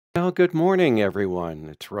Well, good morning, everyone.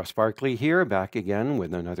 It's Russ Barkley here, back again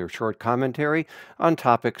with another short commentary on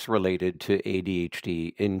topics related to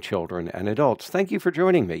ADHD in children and adults. Thank you for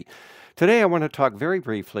joining me. Today, I want to talk very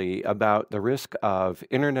briefly about the risk of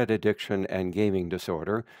internet addiction and gaming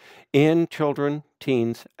disorder in children,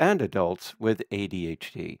 teens, and adults with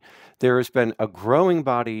ADHD. There has been a growing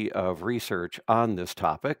body of research on this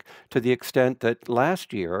topic to the extent that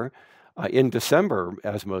last year, in December,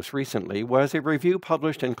 as most recently, was a review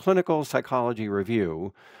published in Clinical Psychology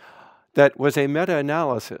Review that was a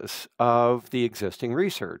meta-analysis of the existing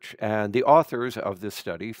research. And the authors of this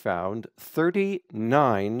study found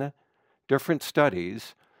 39 different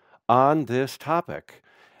studies on this topic.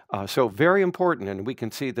 So very important, and we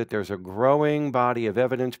can see that there's a growing body of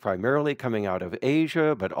evidence primarily coming out of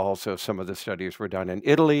Asia, but also some of the studies were done in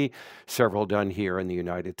Italy, several done here in the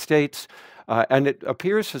United States. And it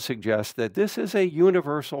appears to suggest that this is a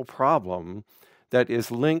universal problem that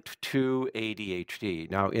is linked to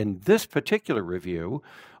ADHD. Now, in this particular review,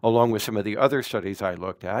 along with some of the other studies I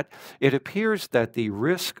looked at, it appears that the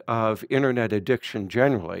risk of internet addiction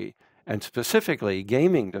generally, and specifically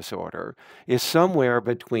gaming disorder, is somewhere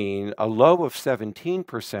between a low of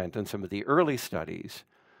 17% in some of the early studies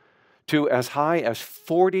to as high as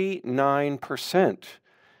 49%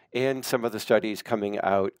 in some of the studies coming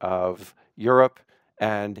out of Europe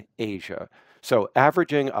and Asia. So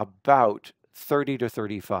averaging about 30 to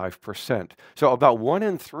 35%. So about 1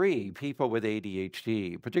 in 3 people with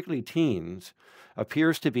ADHD, particularly teens,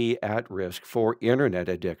 appears to be at risk for internet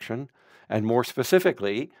addiction, and more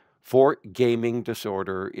specifically, for gaming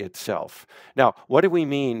disorder itself. Now, what do we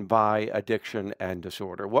mean by addiction and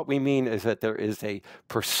disorder? What we mean is that there is a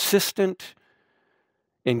persistent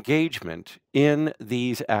engagement in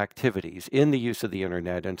these activities, in the use of the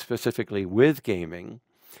internet, and specifically with gaming,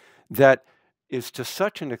 that is to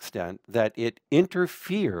such an extent that it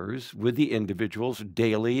interferes with the individual's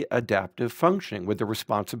daily adaptive functioning, with the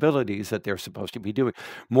responsibilities that they're supposed to be doing.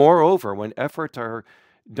 Moreover, when efforts are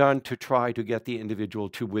done to try to get the individual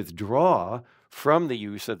to withdraw from the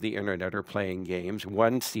use of the internet or playing games,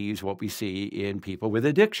 one sees what we see in people with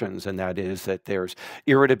addictions, and that is that there's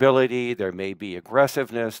irritability, there may be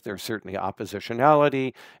aggressiveness, there's certainly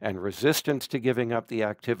oppositionality and resistance to giving up the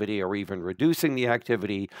activity or even reducing the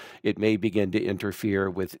activity. It may begin to interfere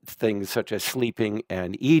with things such as sleeping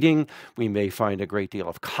and eating. We may find a great deal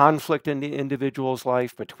of conflict in the individual's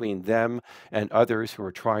life between them and others who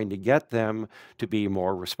are trying to get them to be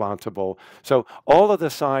more responsible. So all of the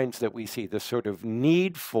signs that we see, this sort of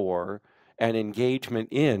need for and engagement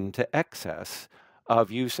in to excess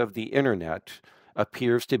of use of the internet,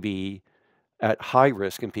 appears to be at high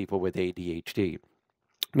risk in people with ADHD.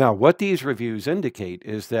 Now, what these reviews indicate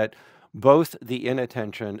is that both the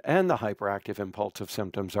inattention and the hyperactive impulsive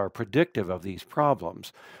symptoms are predictive of these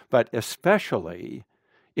problems, but especially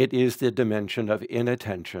it is the dimension of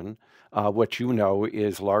inattention, which you know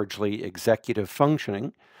is largely executive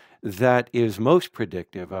functioning, that is most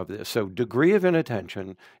predictive of this. So degree of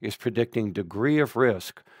inattention is predicting degree of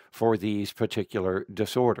risk for these particular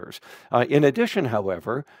disorders. In addition,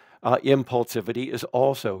 however, impulsivity is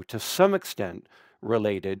also to some extent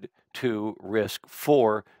related to risk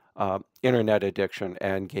for internet addiction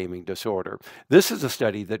and gaming disorder. This is a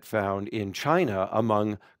study that found in China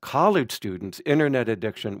among college students, internet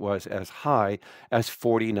addiction was as high as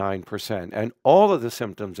 49%. And all of the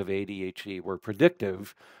symptoms of ADHD were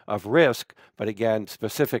predictive of risk, but again,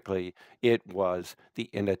 specifically, it was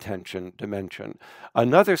the inattention dimension.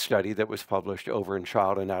 Another study that was published over in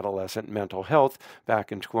Child and Adolescent Mental Health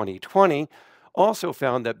back in 2020 also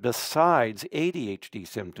found that besides ADHD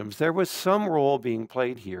symptoms, there was some role being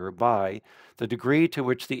played here by the degree to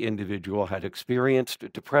which the individual had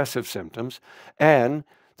experienced depressive symptoms and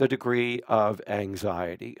the degree of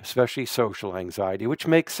anxiety, especially social anxiety, which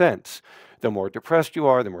makes sense. The more depressed you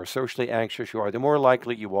are, the more socially anxious you are, the more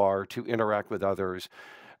likely you are to interact with others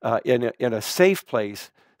in a safe place,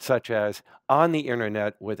 such as on the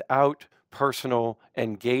internet, without personal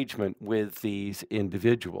engagement with these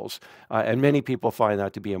individuals. And many people find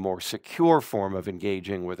that to be a more secure form of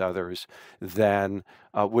engaging with others than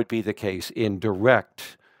would be the case in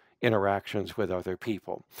direct interactions with other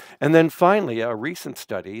people. And then finally, a recent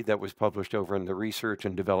study that was published over in the Research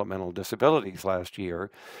and Developmental Disabilities last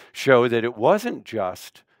year showed that it wasn't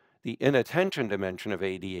just the inattention dimension of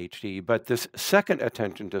ADHD, but this second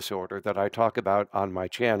attention disorder that I talk about on my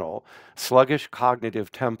channel, sluggish cognitive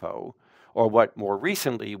tempo, or what more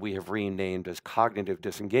recently we have renamed as cognitive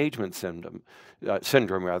disengagement syndrome,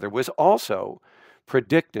 was also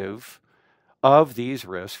predictive of these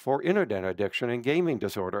risks for internet addiction and gaming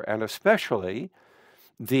disorder, and especially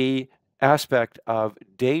the aspect of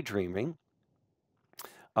daydreaming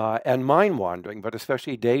and mind wandering, but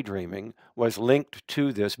especially daydreaming, was linked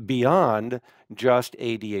to this beyond just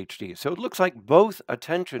ADHD. So it looks like both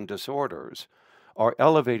attention disorders are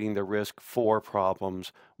elevating the risk for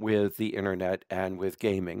problems with the internet and with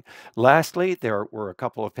gaming. Lastly, there were a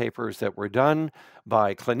couple of papers that were done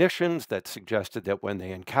by clinicians that suggested that when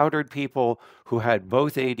they encountered people who had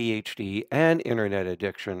both ADHD and internet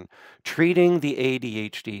addiction, treating the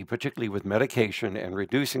ADHD, particularly with medication and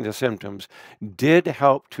reducing the symptoms, did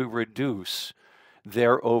help to reduce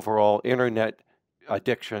their overall internet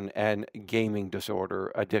addiction and gaming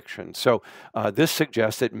disorder addiction. So this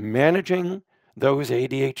suggests that managing those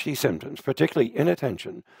ADHD symptoms, particularly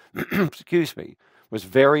inattention, excuse me, was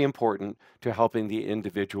very important to helping the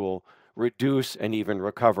individual reduce and even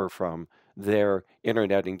recover from their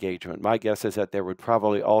internet engagement. My guess is that there would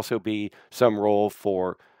probably also be some role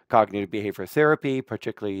for cognitive behavior therapy,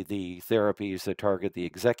 particularly the therapies that target the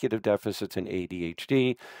executive deficits in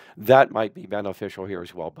ADHD. That might be beneficial here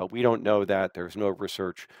as well, but we don't know that. There's no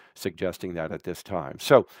research suggesting that at this time.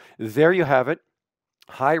 So there you have it.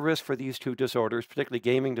 High risk for these two disorders, particularly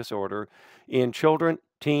gaming disorder, in children,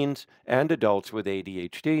 teens, and adults with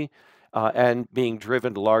ADHD, and being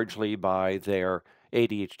driven largely by their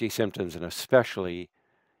ADHD symptoms, and especially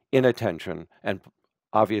inattention, and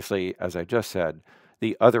obviously, as I just said,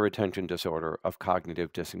 the other attention disorder of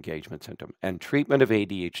cognitive disengagement syndrome. And treatment of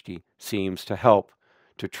ADHD seems to help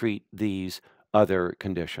to treat these other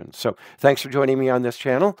conditions. So thanks for joining me on this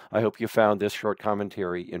channel. I hope you found this short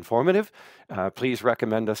commentary informative. Please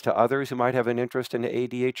recommend us to others who might have an interest in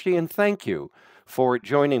ADHD, and thank you for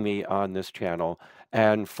joining me on this channel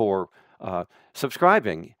and for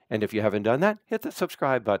subscribing. And if you haven't done that, hit the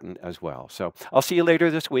subscribe button as well. So I'll see you later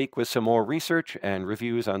this week with some more research and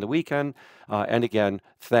reviews on the weekend. And again,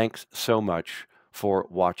 thanks so much for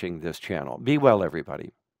watching this channel. Be well,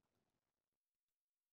 everybody.